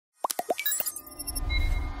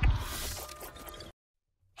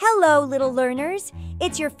Hello, little learners.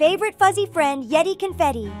 It's your favorite fuzzy friend, Yeti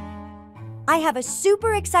Confetti. I have a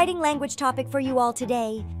super exciting language topic for you all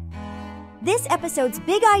today. This episode's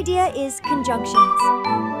big idea is conjunctions.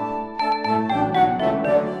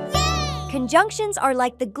 Yay! Conjunctions are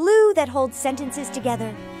like the glue that holds sentences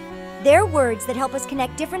together. They're words that help us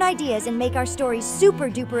connect different ideas and make our stories super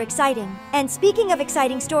duper exciting. And speaking of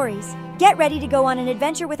exciting stories, get ready to go on an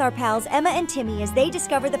adventure with our pals Emma and Timmy as they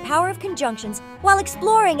discover the power of conjunctions while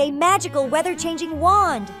exploring a magical weather-changing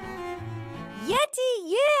wand. Yeti,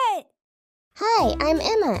 Yet! Hi, I'm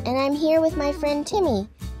Emma, and I'm here with my friend Timmy.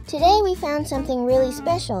 Today we found something really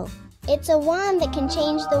special. It's a wand that can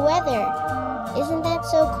change the weather. Isn't that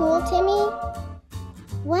so cool, Timmy?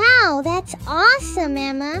 Wow, that's awesome,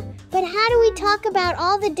 Emma. But how do we talk about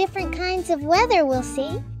all the different kinds of weather we'll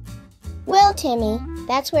see? Well, Timmy,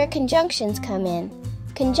 that's where conjunctions come in.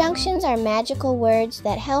 Conjunctions are magical words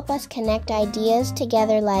that help us connect ideas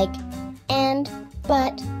together like and,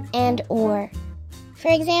 but, and or.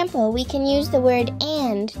 For example, we can use the word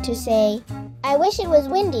and to say, I wish it was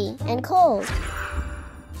windy and cold.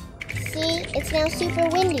 See, it's now super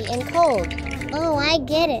windy and cold. Oh, I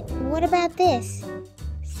get it. What about this?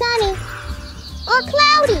 Sunny or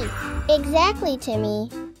cloudy? Exactly, Timmy.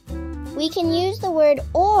 We can use the word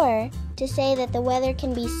or to say that the weather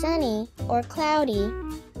can be sunny or cloudy.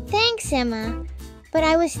 Thanks, Emma. But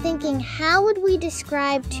I was thinking, how would we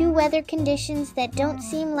describe two weather conditions that don't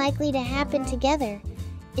seem likely to happen together?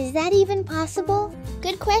 Is that even possible?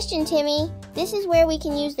 Good question, Timmy. This is where we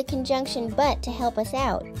can use the conjunction but to help us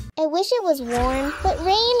out. I wish it was warm but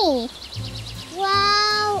rainy.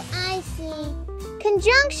 Wow, I see.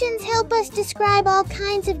 Conjunctions help us describe all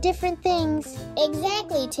kinds of different things.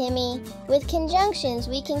 Exactly, Timmy. With conjunctions,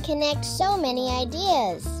 we can connect so many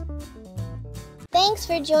ideas. Thanks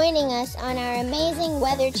for joining us on our amazing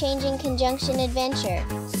weather-changing conjunction adventure.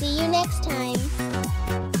 See you next time.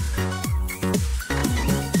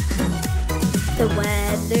 The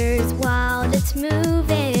weather's wild, it's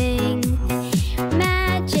moving.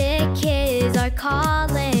 Magic is our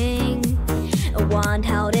calling. A wand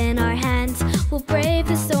held in our hands, we'll brave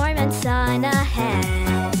the storm and sun ahead.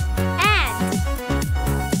 And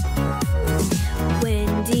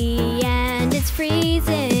windy and it's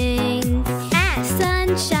freezing. And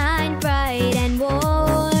sunshine bright and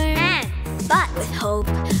warm. And but with hope,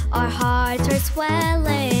 our hearts are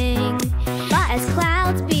swelling. But as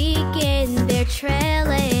clouds begin their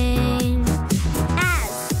trailing.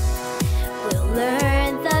 As we'll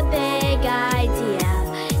learn the big idea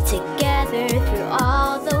together through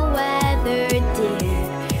all the weather, dear.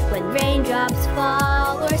 When raindrops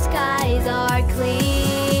fall or skies are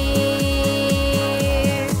clear.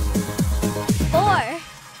 Or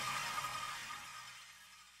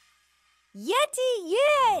Yeti,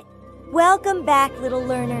 Yet! Welcome back, little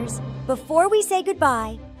learners. Before we say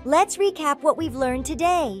goodbye, let's recap what we've learned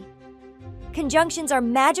today. Conjunctions are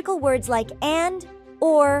magical words like and,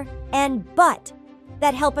 or, and but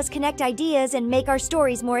that help us connect ideas and make our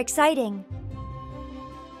stories more exciting.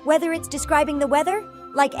 Whether it's describing the weather,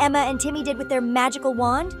 like Emma and Timmy did with their magical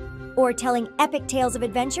wand, or telling epic tales of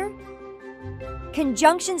adventure,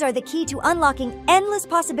 conjunctions are the key to unlocking endless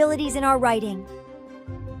possibilities in our writing.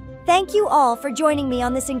 Thank you all for joining me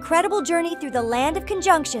on this incredible journey through the land of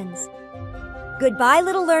conjunctions. Goodbye,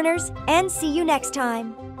 little learners, and see you next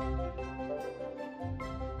time.